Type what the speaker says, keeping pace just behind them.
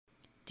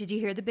Did you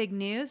hear the big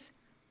news?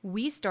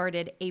 We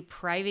started a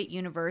private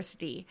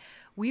university.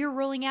 We are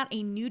rolling out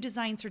a new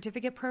design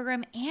certificate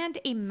program and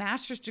a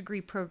master's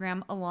degree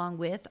program along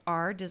with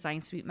our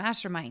Design Suite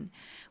Mastermind.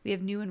 We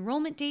have new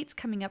enrollment dates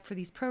coming up for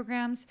these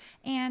programs.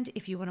 And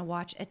if you want to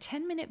watch a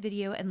 10-minute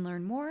video and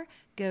learn more,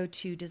 go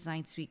to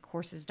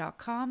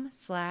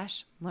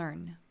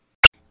designsuitecourses.com/learn.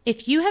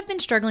 If you have been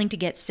struggling to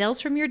get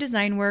sales from your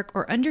design work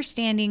or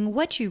understanding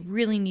what you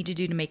really need to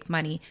do to make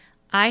money,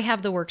 I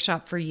have the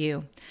workshop for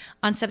you.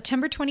 On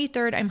September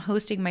 23rd, I'm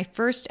hosting my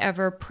first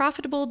ever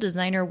Profitable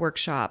Designer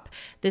Workshop.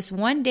 This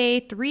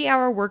one-day,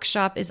 3-hour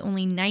workshop is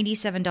only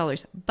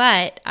 $97,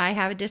 but I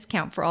have a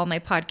discount for all my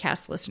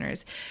podcast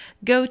listeners.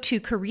 Go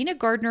to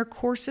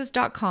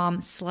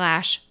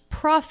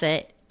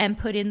karinagardnercourses.com/profit and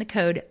put in the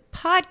code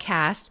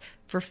podcast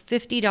for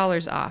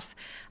 $50 off.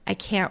 I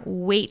can't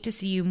wait to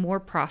see you more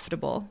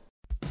profitable.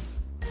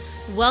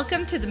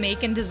 Welcome to the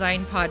Make and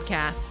Design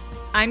Podcast.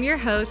 I'm your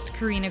host,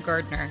 Karina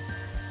Gardner.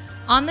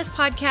 On this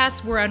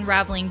podcast, we're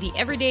unraveling the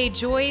everyday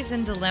joys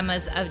and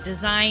dilemmas of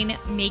design,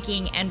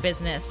 making, and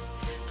business.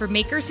 For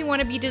makers who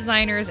want to be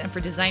designers and for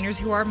designers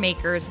who are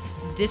makers,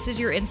 this is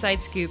your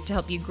inside scoop to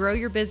help you grow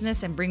your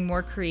business and bring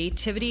more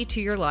creativity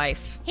to your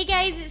life. Hey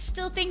guys, it's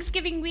still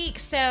Thanksgiving week,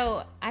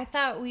 so I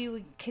thought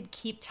we could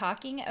keep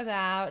talking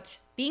about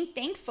being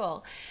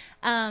thankful.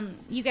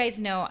 You guys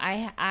know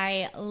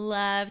I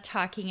love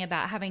talking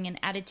about having an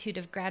attitude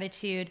of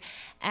gratitude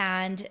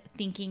and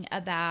thinking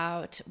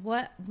about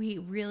what we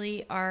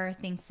really are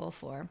thankful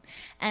for.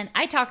 And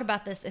I talk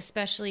about this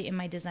especially in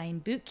my design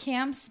boot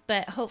camps,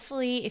 but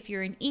hopefully if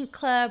you're an Ink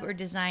Club or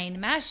Design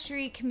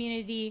Mastery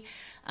community,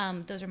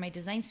 those are my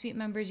Design Suite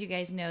members, you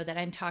guys know that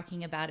I'm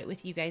talking about it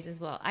with you guys as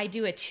well. I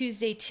do a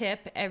Tuesday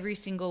tip every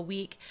single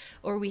week,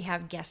 or we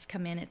have guests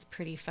come in. It's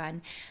pretty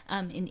fun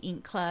in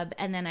Ink Club.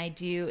 And then I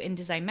do in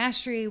Design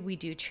Mastery, we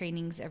do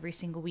trainings every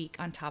single week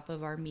on top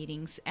of our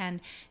meetings. And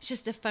it's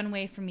just a fun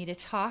way for me to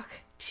talk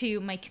to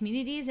my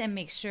communities and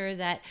make sure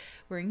that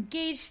we're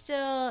engaged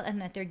still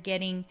and that they're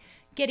getting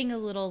a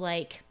little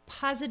like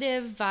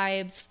positive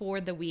vibes for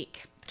the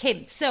week.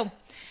 Okay, so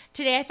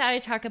today I thought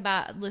I'd talk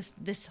about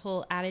this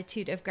whole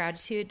attitude of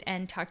gratitude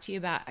and talk to you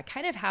about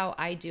kind of how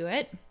I do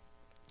it.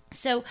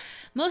 So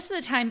most of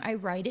the time I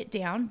write it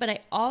down, but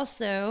I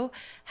also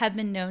have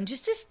been known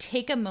just to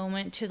take a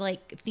moment to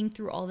like think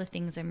through all the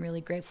things I'm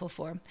really grateful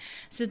for.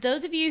 So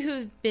those of you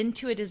who've been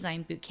to a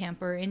design boot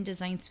camp or in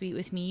Design Suite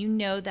with me, you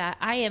know that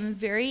I am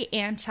very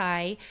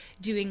anti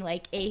doing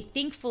like a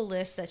thankful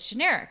list that's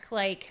generic,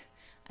 like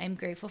I'm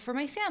grateful for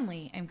my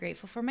family. I'm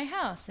grateful for my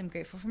house. I'm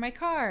grateful for my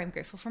car. I'm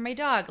grateful for my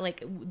dog.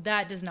 Like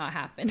that does not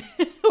happen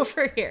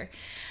over here.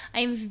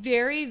 I'm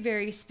very,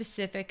 very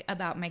specific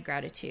about my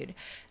gratitude.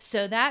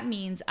 So that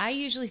means I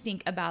usually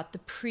think about the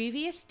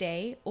previous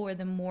day or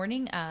the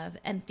morning of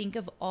and think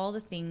of all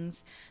the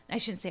things. I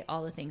shouldn't say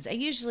all the things. I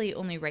usually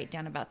only write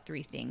down about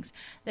 3 things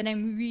that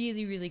I'm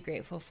really, really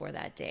grateful for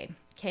that day.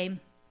 Okay.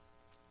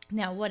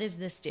 Now, what does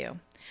this do?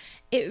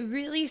 It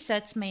really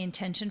sets my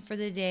intention for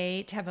the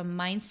day to have a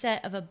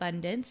mindset of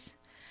abundance.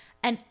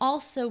 And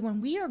also,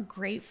 when we are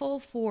grateful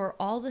for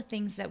all the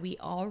things that we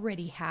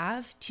already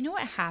have, do you know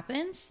what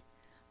happens?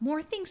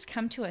 More things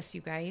come to us, you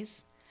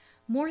guys.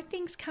 More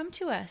things come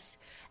to us.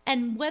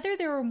 And whether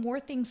there were more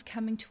things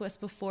coming to us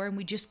before and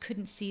we just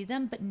couldn't see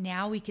them, but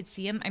now we could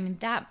see them, I mean,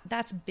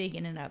 that's big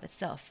in and of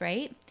itself,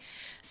 right?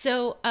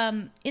 So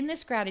in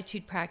this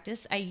gratitude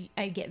practice, I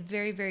get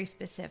very, very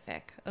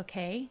specific,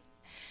 okay?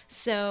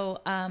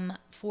 So,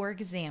 for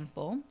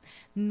example,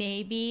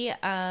 maybe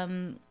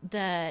the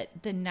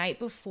night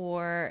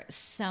before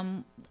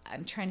I'm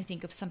trying to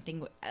think of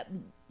something.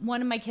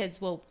 One of my kids,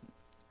 well,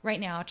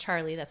 right now,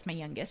 Charlie, that's my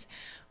youngest.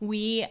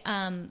 We've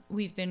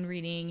been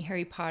reading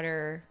Harry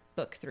Potter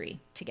book 3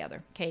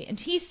 together, okay? And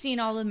he's seen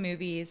all the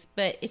movies,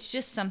 but it's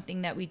just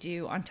something that we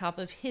do on top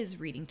of his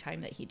reading time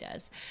that he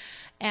does.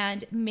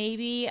 And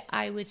maybe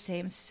I would say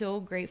I'm so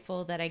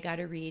grateful that I got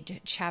to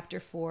read chapter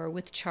 4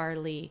 with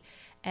Charlie,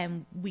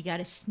 and we got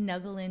to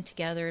snuggle in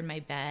together in my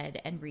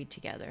bed and read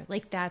together.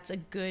 Like that's a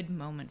good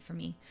moment for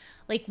me.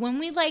 Like when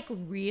we like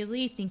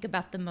really think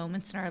about the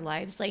moments in our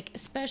lives, like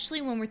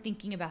especially when we're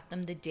thinking about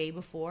them the day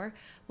before,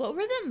 what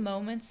were the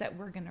moments that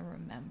we're going to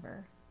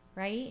remember,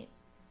 right?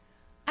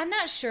 I'm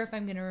not sure if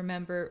I'm going to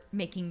remember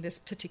making this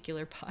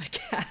particular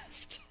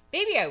podcast.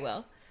 Maybe I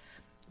will,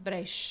 but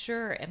I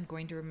sure am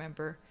going to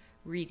remember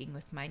reading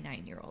with my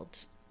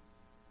 9-year-old.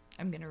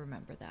 I'm going to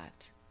remember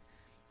that.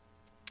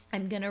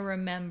 I'm going to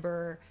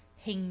remember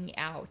hanging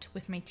out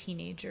with my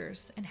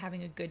teenagers and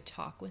having a good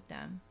talk with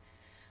them.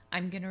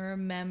 I'm going to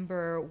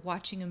remember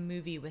watching a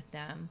movie with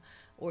them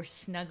or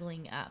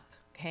snuggling up,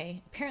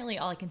 okay? Apparently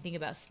all I can think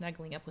about is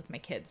snuggling up with my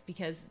kids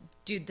because,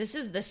 dude, this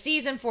is the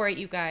season for it,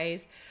 you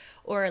guys.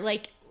 Or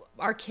like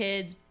our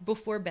kids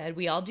before bed,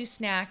 we all do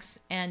snacks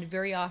and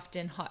very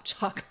often hot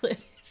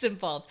chocolate is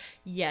involved.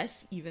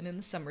 Yes, even in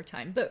the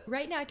summertime. But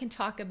right now I can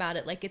talk about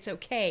it like it's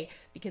okay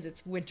because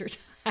it's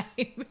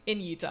wintertime in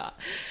Utah.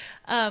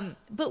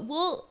 But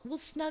we'll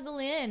snuggle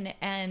in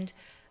and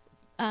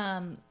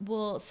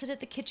we'll sit at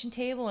the kitchen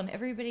table and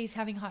everybody's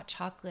having hot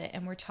chocolate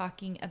and we're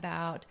talking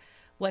about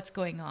what's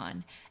going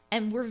on.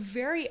 And we're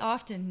very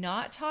often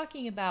not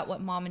talking about what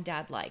mom and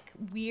dad like.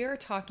 We are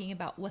talking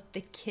about what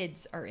the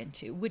kids are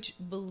into, which,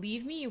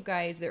 believe me, you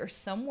guys, there are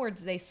some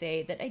words they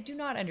say that I do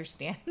not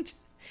understand.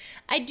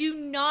 I do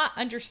not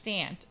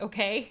understand,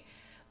 okay?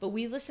 But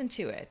we listen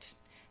to it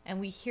and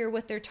we hear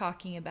what they're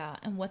talking about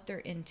and what they're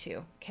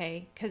into,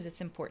 okay? Because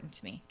it's important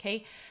to me,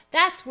 okay?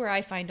 That's where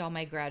I find all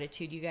my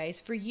gratitude, you guys.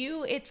 For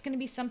you, it's going to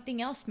be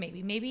something else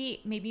maybe.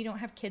 Maybe you don't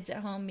have kids at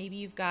home. Maybe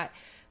you've got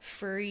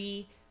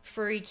furry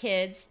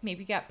kids.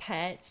 Maybe you got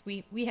pets.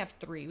 We have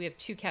 3. We have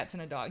 2 cats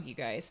and a dog, you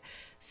guys.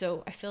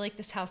 So I feel like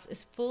this house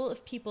is full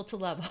of people to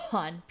love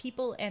on,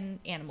 people and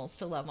animals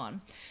to love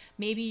on.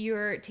 Maybe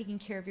you're taking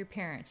care of your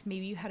parents.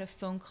 Maybe you had a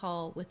phone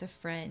call with a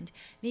friend.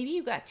 Maybe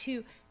you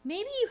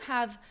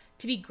have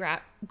to be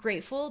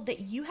grateful that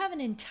you have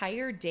an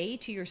entire day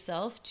to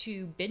yourself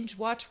to binge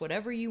watch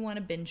whatever you want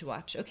to binge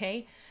watch,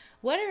 okay?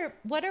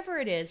 Whatever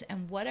it is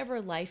and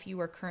whatever life you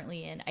are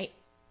currently in,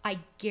 I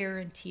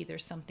guarantee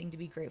there's something to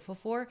be grateful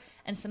for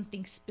and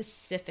something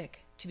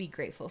specific to be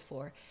grateful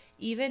for.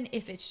 Even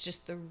if it's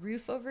just the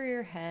roof over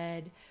your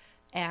head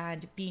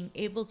and being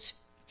able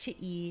to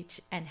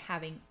eat and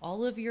having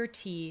all of your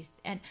teeth.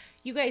 And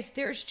you guys,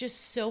 there's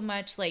just so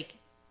much like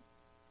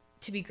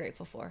to be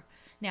grateful for.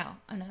 Now,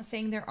 I'm not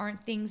saying there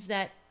aren't things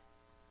that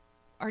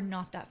are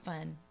not that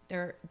fun.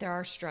 There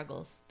are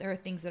struggles. There are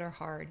things that are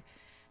hard.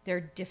 There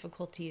are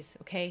difficulties,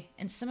 okay?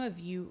 And some of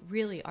you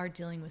really are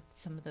dealing with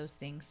some of those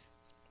things.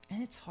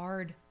 And it's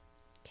hard,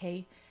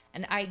 okay?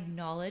 And I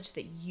acknowledge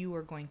that you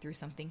are going through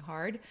something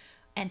hard.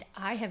 And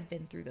I have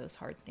been through those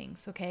hard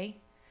things, okay?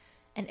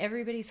 And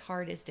everybody's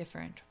heart is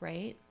different,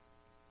 right?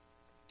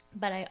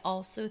 But I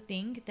also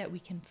think that we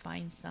can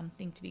find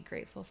something to be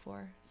grateful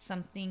for.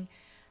 Something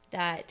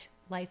that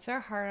lights our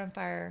heart on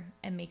fire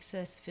and makes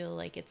us feel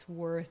like it's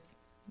worth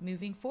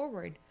moving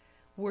forward,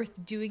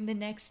 worth doing the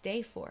next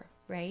day for,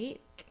 right?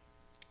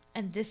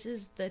 And this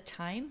is the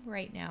time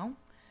right now.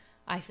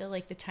 I feel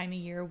like the time of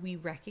year we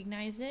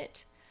recognize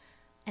it,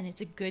 and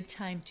it's a good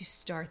time to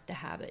start the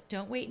habit.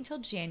 Don't wait until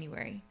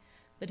January.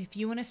 But if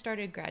you want to start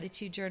a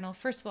gratitude journal,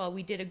 first of all,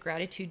 we did a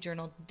gratitude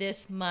journal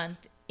this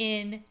month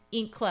in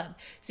Ink Club.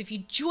 So if you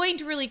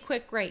joined really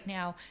quick right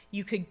now,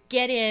 you could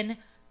get in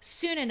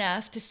soon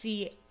enough to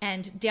see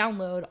and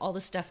download all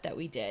the stuff that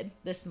we did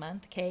this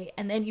month, okay?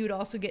 And then you would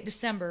also get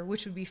December,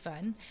 which would be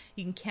fun.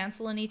 You can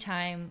cancel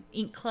anytime.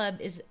 Ink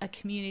Club is a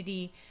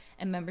community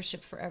and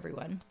membership for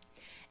everyone.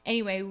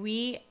 Anyway,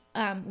 we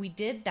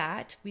did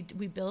that.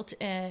 We built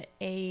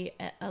a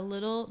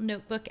little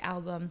notebook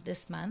album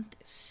this month.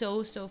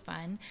 So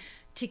fun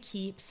to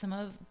keep some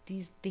of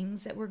these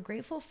things that we're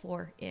grateful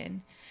for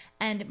in.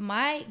 And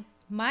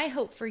my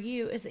hope for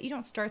you is that you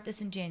don't start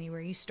this in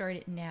January. You start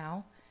it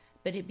now,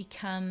 but it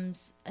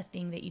becomes a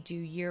thing that you do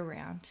year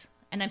round.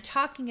 And I'm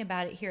talking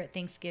about it here at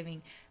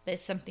Thanksgiving, but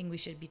it's something we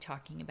should be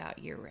talking about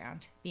year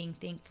round, being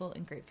thankful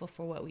and grateful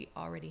for what we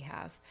already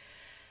have.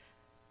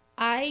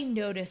 I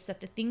notice that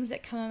the things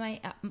that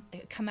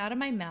come out of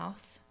my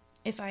mouth,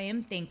 if I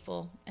am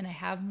thankful and I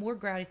have more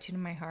gratitude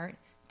in my heart,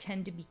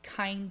 tend to be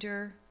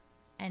kinder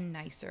and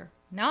nicer.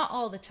 Not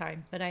all the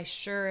time, but I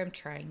sure am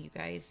trying, you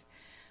guys.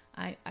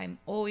 I'm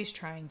always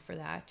trying for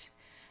that.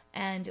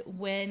 And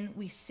when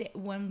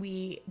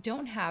we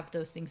don't have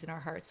those things in our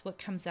hearts, what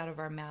comes out of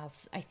our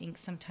mouths, I think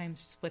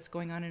sometimes what's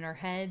going on in our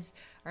heads,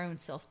 our own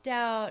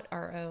self-doubt,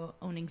 our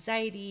own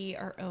anxiety,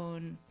 our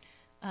own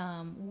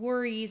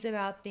worries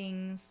about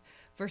things,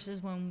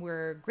 versus when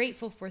we're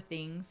grateful for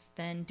things,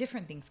 then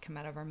different things come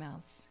out of our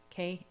mouths,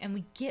 okay? And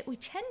we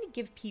tend to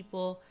give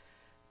people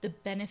the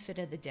benefit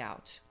of the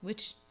doubt,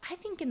 which I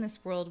think in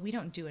this world we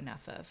don't do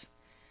enough of,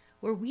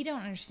 where we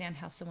don't understand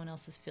how someone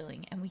else is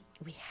feeling, and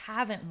we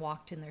haven't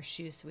walked in their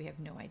shoes, so we have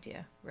no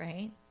idea,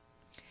 right?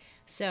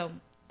 So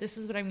this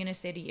is what I'm going to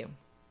say to you.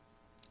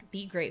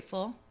 Be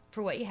grateful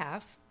for what you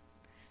have.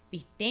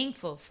 Be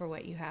thankful for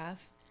what you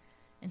have.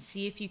 And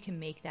see if you can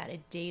make that a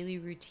daily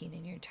routine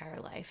in your entire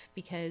life.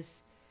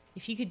 Because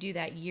if you could do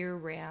that year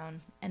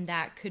round, and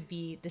that could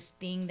be this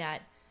thing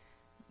that,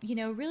 you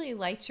know, really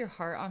lights your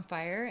heart on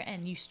fire,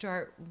 and you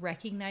start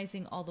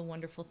recognizing all the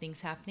wonderful things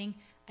happening,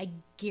 I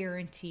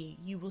guarantee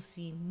you will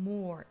see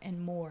more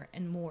and more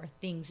and more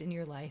things in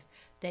your life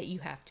that you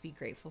have to be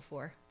grateful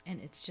for.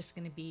 And it's just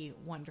going to be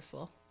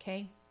wonderful,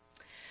 okay?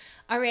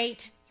 All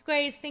right, you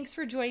guys, thanks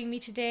for joining me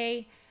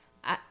today.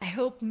 I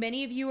hope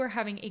many of you are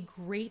having a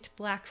great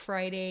Black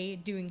Friday,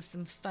 doing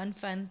some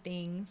fun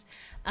things.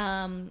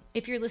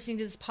 If you're listening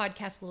to this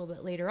podcast a little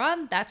bit later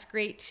on, that's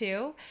great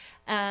too.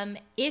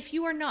 If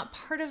you are not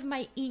part of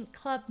my Ink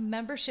Club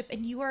membership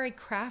and you are a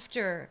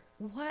crafter,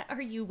 what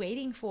are you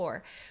waiting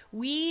for?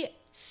 We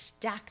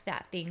stack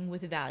that thing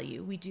with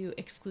value. We do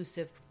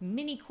exclusive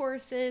mini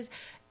courses,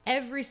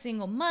 Every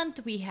single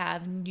month, we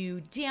have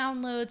new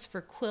downloads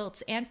for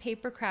quilts and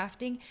paper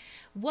crafting.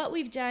 What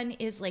we've done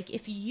is, like,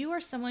 if you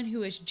are someone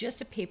who is just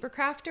a paper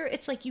crafter,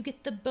 it's like you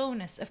get the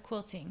bonus of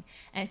quilting.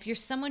 And if you're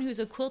someone who's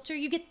a quilter,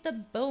 you get the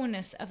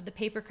bonus of the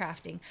paper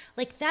crafting.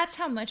 Like, that's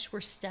how much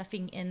we're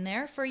stuffing in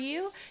there for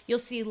you. You'll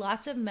see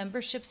lots of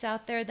memberships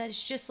out there that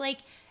is just like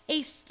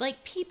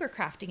paper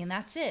crafting and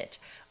that's it.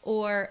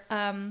 Or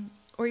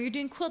you're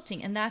doing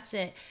quilting and that's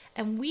it.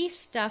 And we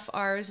stuff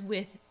ours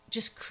with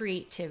just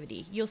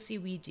creativity. You'll see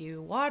we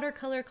do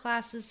watercolor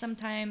classes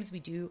sometimes. We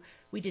did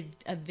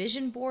a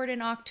vision board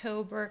in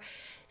October.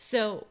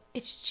 So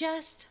it's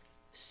just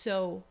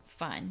so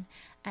fun.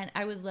 And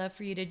I would love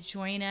for you to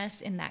join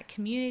us in that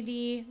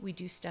community. We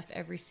do stuff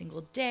every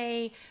single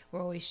day.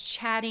 We're always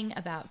chatting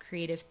about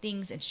creative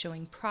things and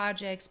showing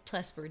projects.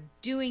 Plus we're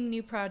doing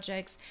new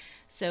projects.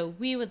 So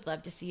we would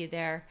love to see you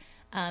there.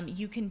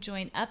 You can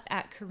join up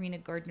at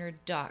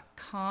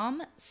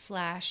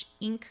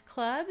karinagardner.com/ink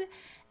club.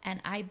 And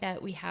I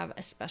bet we have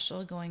a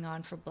special going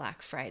on for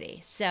Black Friday.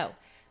 So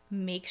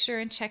make sure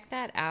and check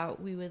that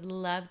out. We would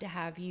love to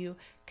have you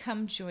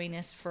come join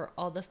us for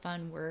all the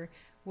fun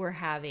we're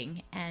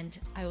having. And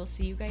I will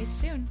see you guys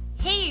soon.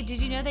 Hey,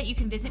 did you know that you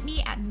can visit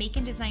me at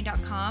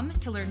makeanddesign.com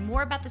to learn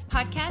more about this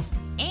podcast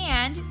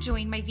and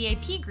join my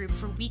VIP group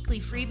for weekly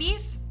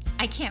freebies?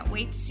 I can't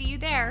wait to see you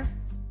there.